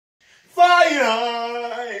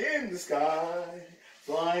sky,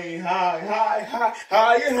 flying high, high, high,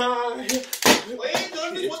 high and high. Wait,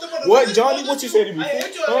 Johnny, what, Johnny? What you say to me? I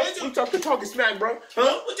hate you, You talking smack, bro?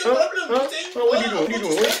 What's your problem? What you doing? What you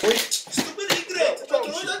doing? Wait. Stupid ignorant. I don't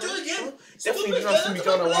know that you again. Definitely not to me,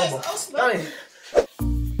 John.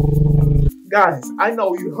 Guys, I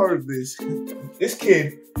know you heard this. This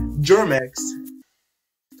kid, Germax,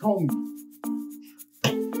 told me,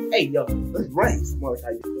 hey, yo, let's race.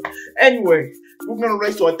 Anyway, we're gonna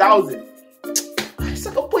race to 1,000.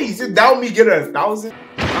 Sucker, please, just doubt me get 1,000.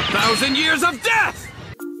 1,000 years of death!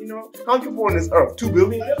 You know, how many people on this earth? 2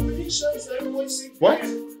 billion? I'm pretty sure it's 7.6. What?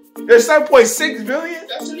 There's 7.6 billion?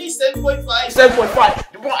 Actually, 7.5.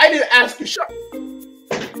 7.5. Bro, I didn't ask you. Shut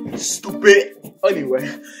up. Stupid. Anyway,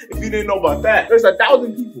 if you didn't know about that, there's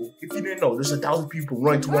 1,000 people. If you didn't know, there's 1,000 people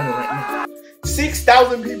running to one right now.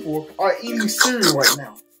 6,000 people are eating cereal right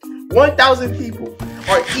now. 1,000 people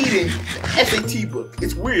are eating the SAT book.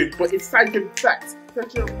 It's weird, but it's scientific facts.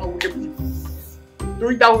 Search it up on Wikipedia.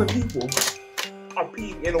 3,000 people are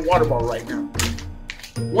peeing in a water bottle right now.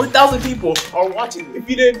 1,000 people are watching. If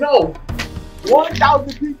you didn't know,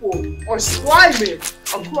 1,000 people are sliding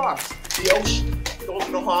across the ocean. Don't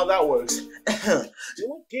know how that works.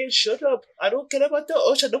 Okay, shut up. I don't care about the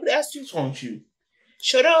ocean. Nobody asked you to want you.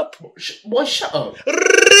 Shut up. Boy, shut up.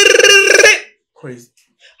 Crazy.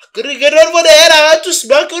 I couldn't get over there. I had to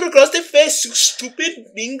smack her across the face, you stupid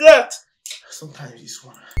ingrat. Sometimes you just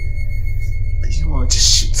wanna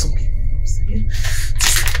just shoot some people, you know what I'm saying?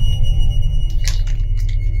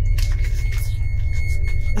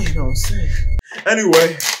 You know what I'm saying?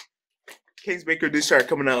 Anyway, KAYDENCE Baker Distrack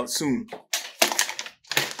coming out soon.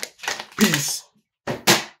 Peace. I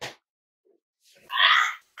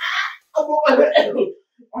broke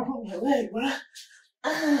my leg, bro.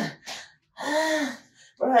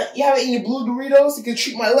 Bro, you haven't eaten blue Doritos? You can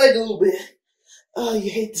treat my leg a little bit. Oh,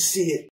 you hate to see it.